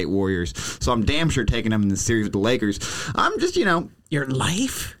Golden State Warriors. So I'm damn sure taking them in the series with the Lakers. I'm just, Your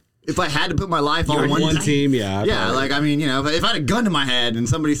life? If I had to put my life on one team, yeah. Probably. If I had a gun to my head and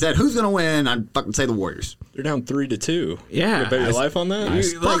somebody said, who's going to win, I'd fucking say the Warriors. They're down 3-2. Yeah. You bet your life on that? Man.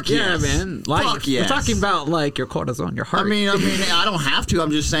 Fuck yes. We're talking about, your cortisone, your heart. I mean, I don't have to. I'm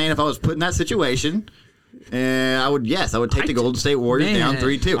just saying if I was put in that situation, I would take the Golden State Warriors down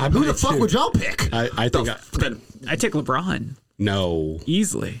 3-2. Who the fuck would y'all pick? I take LeBron. No.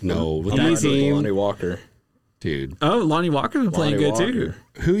 Easily. No. With that team, Lonnie Walker. Dude. Oh, Lonnie Walker's been playing good too.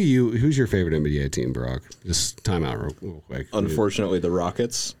 Who's your favorite NBA team, Brock? Just time out real quick. Unfortunately, the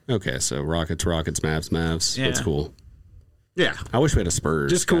Rockets. Okay, so Rockets, Mavs. Yeah. That's cool. Yeah. I wish we had a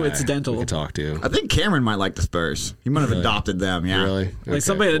Spurs. Just coincidental. We could talk to. I think Cameron might like the Spurs. He might have adopted them, yeah. Really? Okay,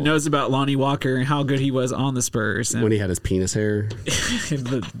 somebody that knows about Lonnie Walker and how good he was on the Spurs. When he had his penis hair.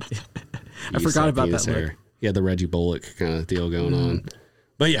 I forgot about that hair. He had the Reggie Bullock kind of deal going on.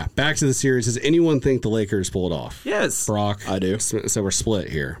 But yeah, back to the series. Does anyone think the Lakers pull it off? Yes. Brock? I do. So we're split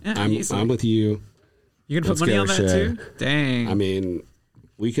here. Yeah, I'm with you. You're going to put money on that too? Dang. I mean,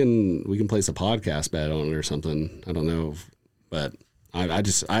 we can place a podcast bet on it or something. I don't know. But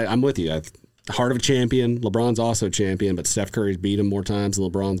I'm with you. Heart of a champion. LeBron's also a champion, but Steph Curry's beat him more times than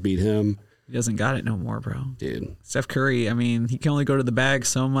LeBron's beat him. He doesn't got it no more, bro. Dude. Steph Curry, he can only go to the bag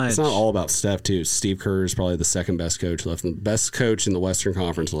so much. It's not all about Steph, too. Steve Kerr is probably the second best coach left. The best coach in the Western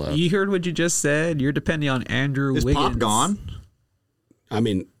Conference left. You heard what you just said. You're depending on Andrew Wiggins. Is Pop gone? I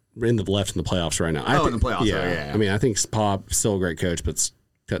mean, we're in the playoffs right now. In the playoffs. Yeah. I mean, I think Pop's still a great coach, but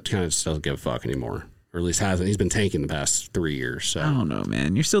kind of just doesn't give a fuck anymore. or at least hasn't. He's been tanking the past 3 years. So. I don't know,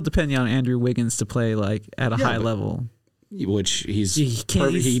 man. You're still depending on Andrew Wiggins to play like at a high level. Which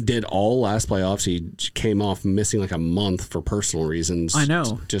he did all last playoffs. He came off missing like a month for personal reasons. I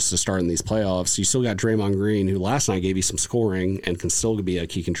know. Just to start in these playoffs. You still got Draymond Green, who last night gave you some scoring and can still be a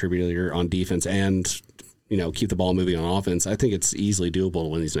key contributor on defense and, keep the ball moving on offense. I think it's easily doable to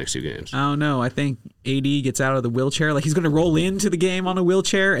win these next 2 games. I don't know. I think AD gets out of the wheelchair. Like, he's going to roll into the game on a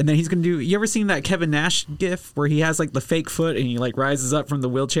wheelchair, and then he's going to do... You ever seen that Kevin Nash gif where he has, like, the fake foot and he, like, rises up from the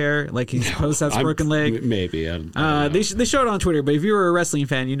wheelchair? Like, he's supposed to have a broken leg? Maybe. They showed it on Twitter, but if you were a wrestling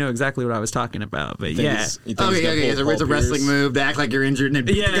fan, you know exactly what I was talking about. But, yeah. It's a wrestling move to act like you're injured and then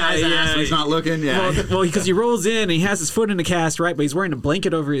beat the guy's ass when he's not looking. Yeah. Well, because he rolls in and he has his foot in a cast, right? But he's wearing a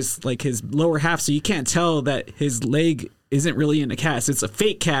blanket over his lower half, so you can't tell that his leg isn't really in a cast. It's a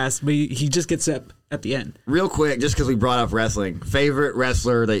fake cast, but he just gets up at the end. Real quick, just because we brought up wrestling, favorite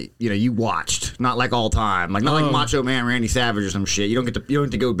wrestler that you watched, not like all time, like not like Macho Man Randy Savage or some shit. You don't get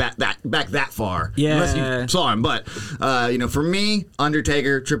to go back that far, unless you saw him. But for me,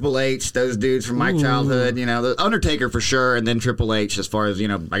 Undertaker, Triple H, those dudes from my childhood. The Undertaker for sure, and then Triple H as far as I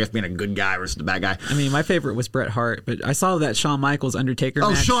guess being a good guy versus the bad guy. I mean, my favorite was Bret Hart, but I saw that Shawn Michaels Undertaker. Oh,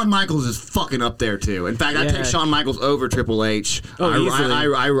 match. Shawn Michaels is fucking up there too. In fact, I take Shawn Michaels over Triple H.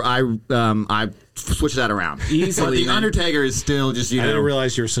 I switch that around. Easily, but the Undertaker is still just I didn't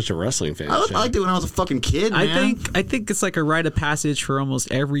realize you were such a wrestling fan. I liked it when I was a fucking kid, man. I think it's like a rite of passage for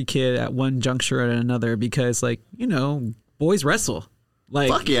almost every kid at one juncture or another because boys wrestle.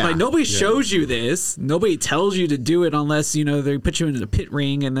 Fuck yeah. Like nobody shows you this. Nobody tells you to do it unless they put you into the pit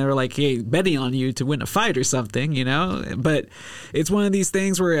ring and they're like, hey, betting on you to win a fight or something. But it's one of these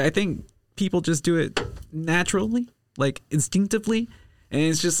things where I think people just do it naturally, like instinctively. And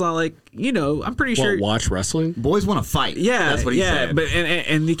it's just like, I'm pretty sure. Watch wrestling? Boys want to fight. Yeah. That's what he said. But,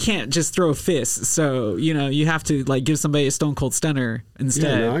 and you can't just throw a fist. So, you have to, give somebody a stone cold stunner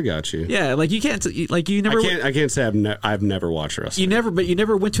instead. Yeah, no, I got you. Yeah, you can't, you never. I can't say I've never watched wrestling. You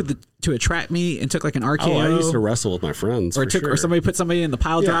never went to a track meet and took an RKO. Oh, I used to wrestle with my friends. Or somebody put somebody in the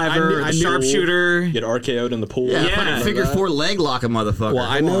pile driver, or the sharpshooter. Get RKO'd in the pool. Yeah. Figure 4 leg lock a motherfucker. Well,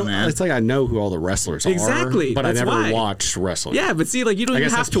 I know, man. It's like I know who all the wrestlers exactly, are. But that's I never why. watched wrestling. Yeah, but see, you don't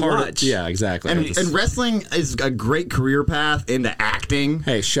even have to watch. Yeah, exactly. And wrestling is a great career path into acting.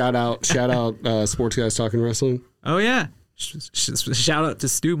 Hey, shout out, Sports Guys Talking Wrestling. Oh yeah, shout out to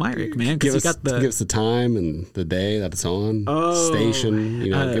Stu Myrick, man, give us the time and the day that it's on. Station,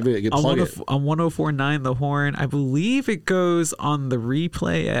 give me a good plug it on 104.9 The Horn. I believe it goes on the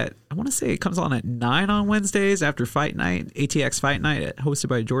replay at. I want to say it comes on at 9 on Wednesdays after Fight Night, ATX Fight Night, hosted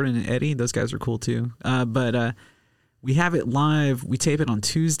by Jordan and Eddie. Those guys are cool too. But we have it live. We tape it on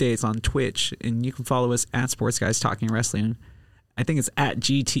Tuesdays on Twitch, and you can follow us at Sports Guys Talking Wrestling. I think it's at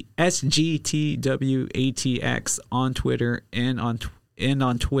SGTWATX on Twitter and on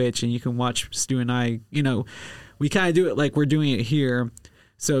Twitch, and you can watch Stu and I. We kind of do it like we're doing it here,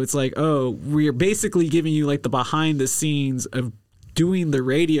 so it's like, we're basically giving you the behind the scenes of doing the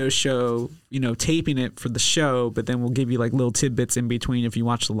radio show, taping it for the show, but then we'll give you little tidbits in between if you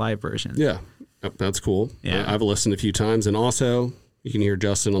watch the live version. Yeah. That's cool. Yeah. I've listened a few times, and also you can hear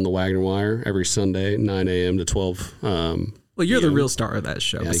Justin on the Wagner Wire every Sunday, 9 a.m. to 12. Well, you're the real star of that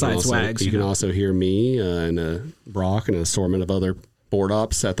show, besides Wags. You can also hear me and Brock and an assortment of other board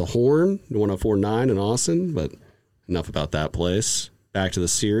ops at the Horn, 104.9 in Austin. But enough about that place. Back to the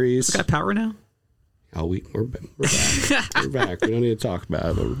series. It's got power now? Oh, we're back. We're back. We don't need to talk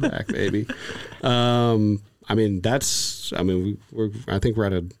about it, but we're back, baby. I think we're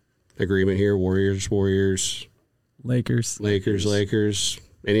at a agreement here. Warriors, Lakers.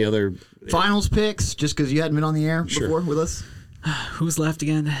 Any other finals picks? Just because you hadn't been on the air before with us. Who's left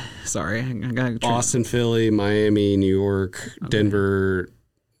again? Sorry, I got Boston, Philly, Miami, New York, Denver,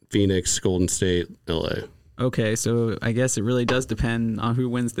 Phoenix, Golden State, LA. Okay, so I guess it really does depend on who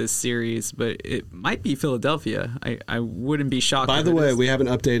wins this series, but it might be Philadelphia. I wouldn't be shocked. By the way, we haven't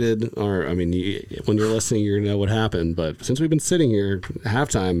updated when you're listening, you're going to know what happened. But since we've been sitting here at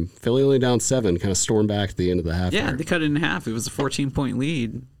halftime, Philly only down 7, kind of stormed back at the end of the half. Yeah, they cut it in half. It was a 14-point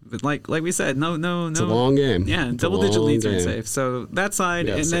lead. But like we said, no. It's a long game. Yeah, double-digit leads are safe. So that side,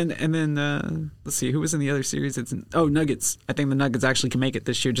 and then let's see, who was in the other series? Nuggets. I think the Nuggets actually can make it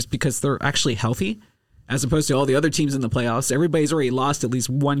this year just because they're actually healthy. As opposed to all the other teams in the playoffs, everybody's already lost at least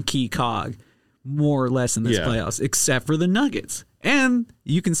one key cog, more or less, in this playoffs, except for the Nuggets. And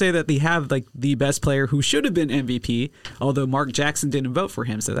you can say that they have the best player who should have been MVP, although Mark Jackson didn't vote for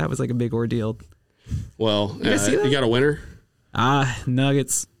him, so that was a big ordeal. Well, you got a winner?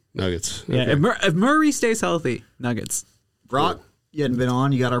 Nuggets. Okay. Yeah, if Murray stays healthy, Nuggets. Brock, you hadn't been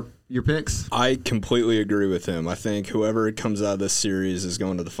on. You got our your picks? I completely agree with him. I think whoever comes out of this series is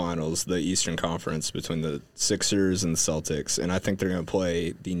going to the finals, the Eastern Conference, between the Sixers and the Celtics. And I think they're going to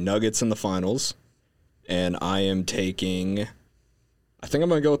play the Nuggets in the finals. And I think I'm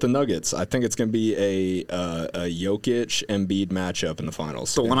going to go with the Nuggets. I think it's going to be a Jokic-Embiid matchup in the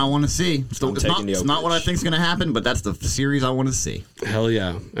finals. The one I want to see. It's not what I think is going to happen, but that's the series I want to see. Hell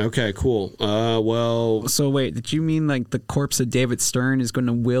yeah. Okay, cool. Well... So wait, did you mean like the corpse of David Stern is going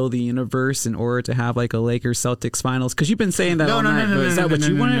to will the universe in order to have like a Lakers-Celtics finals? Because you've been saying that all night. Is that what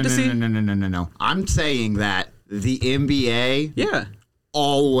you wanted to see? No. I'm saying that the NBA...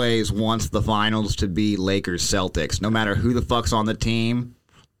 always wants the finals to be Lakers-Celtics. No matter who the fuck's on the team,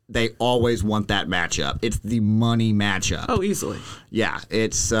 they always want that matchup. It's the money matchup. Oh, easily. Yeah,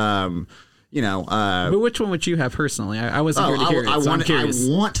 it's but which one would you have personally? I wasn't here to hear it, I'm curious.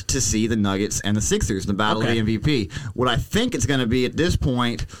 I want to see the Nuggets and the Sixers in the battle of the MVP. What I think it's going to be at this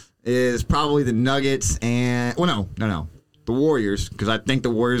point is probably the Nuggets and... Well, no. The Warriors, because I think the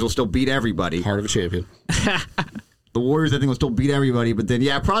Warriors will still beat everybody. Heart of a champion. The Warriors, I think, will still beat everybody, but then,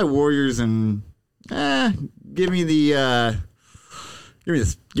 probably Warriors and give me the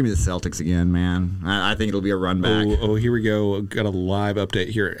Celtics again, man. I think it'll be a run back. Oh, here we go. Got a live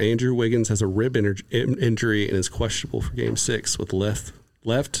update here. Andrew Wiggins has a rib injury and is questionable for Game 6 with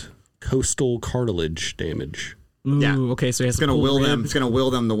left coastal cartilage damage. Ooh, okay, so it's going to will them. It's going to will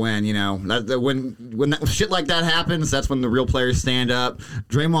them to win. When shit like that happens, that's when the real players stand up.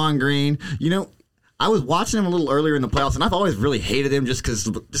 Draymond Green, I was watching him a little earlier in the playoffs, and I've always really hated him just because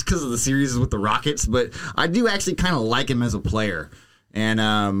of the series with the Rockets. But I do actually kind of like him as a player, and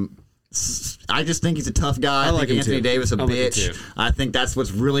I just think he's a tough guy. I think Anthony Davis a bitch. I think that's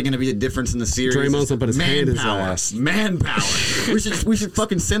what's really going to be the difference in the series. Draymond's gonna put his hand in his ass. Manpower. we should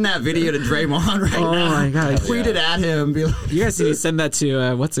fucking send that video to Draymond right now. Oh my god! Tweet it at him. Be like, you guys need to send that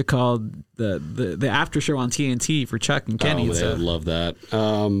to what's it called? The after show on TNT for Chuck and Kenny. Oh, I love that.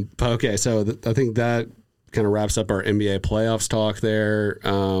 Okay, so I think that kind of wraps up our NBA playoffs talk there.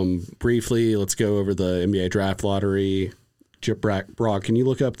 Briefly, let's go over the NBA draft lottery. Brock, can you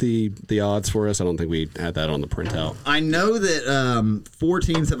look up the odds for us? I don't think we had that on the printout. I know that 4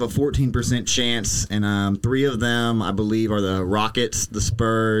 teams have a 14% chance, and 3 of them, I believe, are the Rockets, the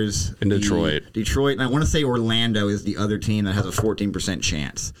Spurs, and Detroit. And I want to say Orlando is the other team that has a 14%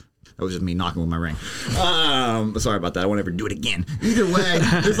 chance. That was just me knocking with my ring. Sorry about that. I won't ever do it again. Either way,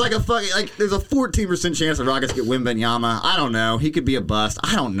 there's there's a 14% chance the Rockets get Wembanyama. I don't know. He could be a bust.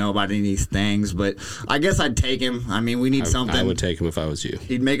 I don't know about any of these things, but I guess I'd take him. I mean, we need something. I would take him if I was you.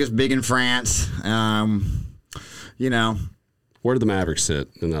 He'd make us big in France. Where do the Mavericks sit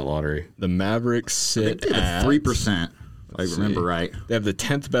in that lottery? The Mavericks sit at 3%. I remember right. They have the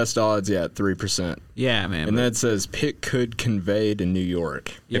 10th best odds at 3%. Yeah, man. And then it says pick could convey to New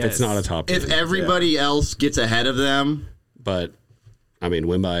York. Yes. If it's not a top team. If everybody else gets ahead of them. But, I mean,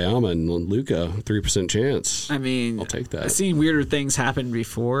 Wembanyama and Luka, 3% chance. I mean, I'll take that. I've seen weirder things happen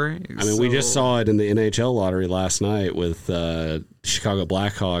before. I mean, we just saw it in the NHL lottery last night with Chicago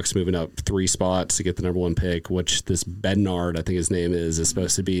Blackhawks moving up 3 spots to get the number 1 pick, which this Bednard, I think his name is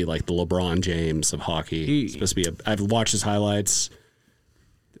supposed to be like the LeBron James of hockey. He's supposed to be I've watched his highlights.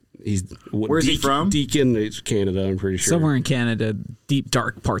 Where's he from? Deacon, Canada, I'm pretty sure. Somewhere in Canada, deep,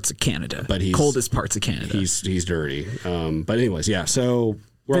 dark parts of Canada. But coldest parts of Canada. He's dirty. But anyways, yeah, so...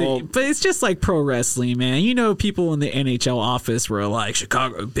 But it's just like pro wrestling, man. People in the NHL office were like,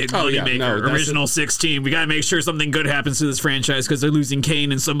 Chicago, big moneymaker, original 6 team. We got to make sure something good happens to this franchise because they're losing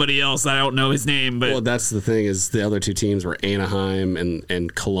Kane and somebody else. I don't know his name. But well, that's the thing is the other 2 teams were Anaheim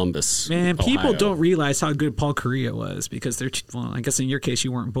and Columbus. Man, people don't realize how good Paul Correa was because they're, I guess in your case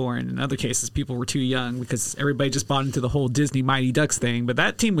you weren't born. In other cases, people were too young because everybody just bought into the whole Disney Mighty Ducks thing. But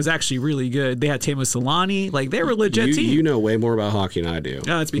that team was actually really good. They had Teemu Solani. Like, they were a legit team. You know way more about hockey than I do.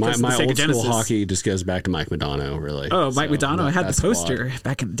 It's because my of the Sega old Genesis. school hockey just goes back to Mike Modano, really. Oh, Mike Modano! I had the poster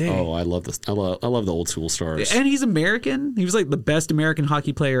back in the day. Oh, I love this. I love the old school stars. And he's American. He was like the best American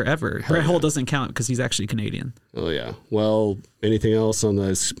hockey player ever. Brett Hull doesn't count because he's actually Canadian. Oh yeah. Well, anything else on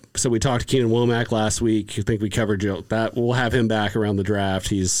this? So we talked to Keenan Womack last week. I think we covered that. We'll have him back around the draft.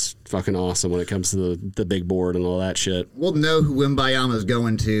 He's fucking awesome when it comes to the big board and all that shit. We'll know who Wembanyama is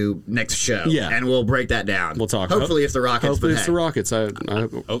going to next show. Yeah, and we'll break that down. We'll talk. Hopefully, it's the Rockets. Hopefully, it's the Rockets.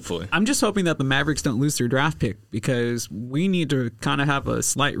 Hopefully, I'm just hoping that the Mavericks don't lose their draft pick because we need to kind of have a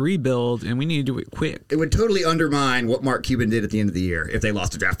slight rebuild and we need to do it quick. It would totally undermine what Mark Cuban did at the end of the year if they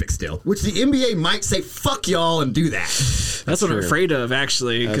lost a draft pick still, which the NBA might say fuck y'all and do that. That's what we're afraid of,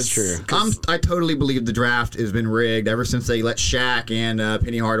 actually. That's true. I totally believe the draft has been rigged ever since they let Shaq and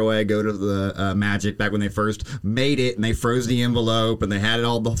Penny Hardaway go to the Magic back when they first made it, and they froze the envelope and they had it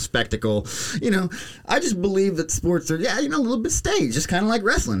all the spectacle. I just believe that sports are a little bit staged, just kind of like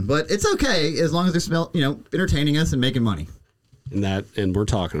wrestling, but it's okay as long as they're entertaining us and making money. And we're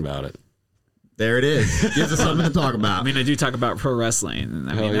talking about it. There it is. Gives us something to talk about. I mean, I do talk about pro wrestling.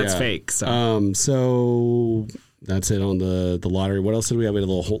 I mean, that's fake. So. So that's it on the lottery. What else did we have? We had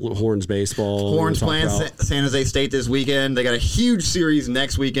a little Horns baseball. Horns playing San Jose State this weekend. They got a huge series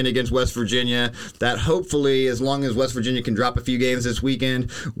next weekend against West Virginia that hopefully, as long as West Virginia can drop a few games this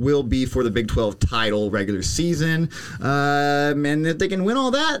weekend, will be for the Big 12 title regular season. And if they can win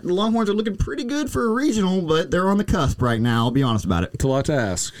all that, the Longhorns are looking pretty good for a regional, but they're on the cusp right now. I'll be honest about it. It's a lot to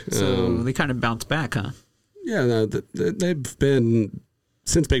ask. So they kind of bounce back, huh? Yeah, no, they've been,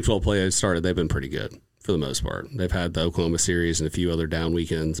 since Big 12 play started, they've been pretty good. For the most part, they've had the Oklahoma series and a few other down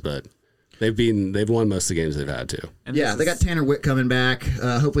weekends, but they've won most of the games they've had to. Yeah, they got Tanner Witt coming back.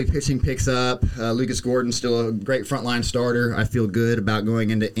 Hopefully, pitching picks up. Lucas Gordon's still a great frontline starter. I feel good about going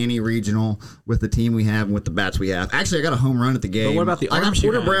into any regional with the team we have and with the bats we have. Actually, I got a home run at the game. But what about the I got arms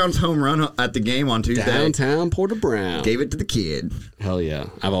you Porter have? Brown's home run at the game on Tuesday. Downtown Porter Brown. Gave it to the kid. Hell yeah!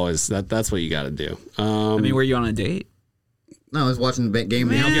 I've always that's what you got to do. I mean, were you on a date? No, I was watching the game.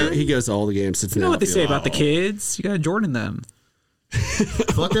 He goes to all the games. You know what they say about the kids? You got to Jordan them.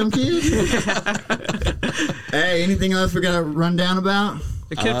 Fuck them kids. Hey, anything else we got to run down about?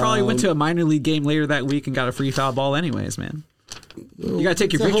 The kid probably went to a minor league game later that week and got a free foul ball anyways, man. You got to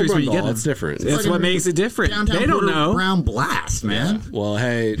take your victories when you get them. It's different. That's what makes it different. Downtown They don't Porter know. Brown blast, man. Yeah. Well,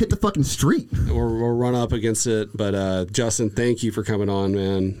 hey, Hit the fucking street. we'll run up against it, but Justin, thank you for coming on,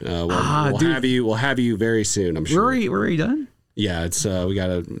 man. We'll have you very soon. I'm sure. We're already done? Yeah, it's we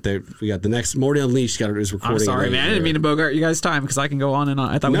got the next Morty Unleashed is recording. I'm sorry, man. I didn't mean to bogart you guys' time because I can go on and on.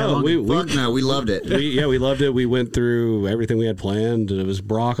 I thought we had longer. We loved it. We loved it. We went through everything we had planned. It was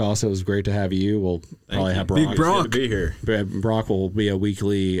Brock. Also, it was great to have you. We'll probably have Brock. Big Brock. Good to be here. Brock will be a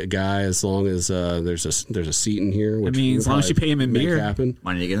weekly guy as long as there's a seat in here. Which as long as you pay him in beer. Happen.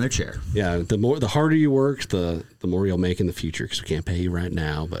 Might need to get in their chair. Yeah, the harder you work, the more you'll make in the future because we can't pay you right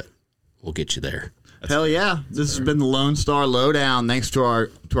now, but we'll get you there. Hell yeah. This has been the Lone Star Lowdown. Thanks to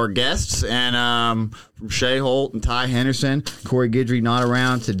our guests and from Shea Holt and Ty Henderson. Corey Guidry not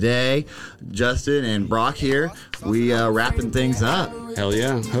around today. Justin and Brock here. We wrapping things up. Hell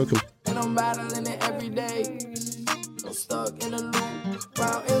yeah. Hook 'em. And I'm battling it every day. I'm stuck in a loop.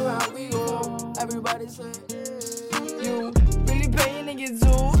 Round and round we go. Everybody say, you really paying to get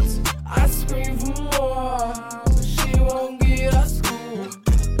zoos. I scream for more. But she won't get us school.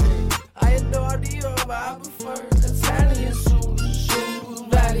 I adore Dior, but I prefer Italian shoes.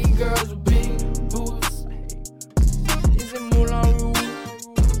 Valley girls with big boots. Is it Moulin Rouge?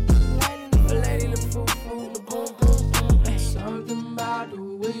 Lady, the foo-foo, the boom-boom. Something about the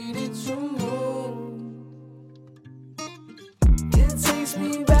way that you move. It takes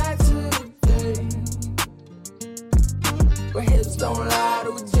me back to the day where hips don't lie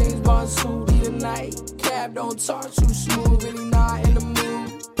to a James Bond suit. The night cab don't talk too smooth. Really not in the mood.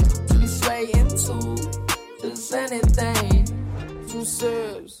 Into just anything. 2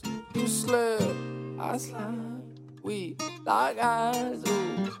 sips, you slip, I slide. We lock eyes,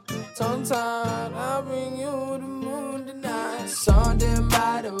 ooh. Tongue tied, I'll bring you to the moon tonight. Something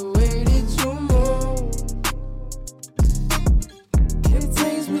by the way that you move. It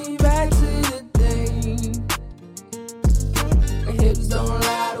takes me back to the day. Her hips don't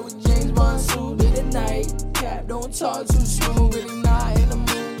lie to a James Bond suit in the night. Cat don't talk too smooth.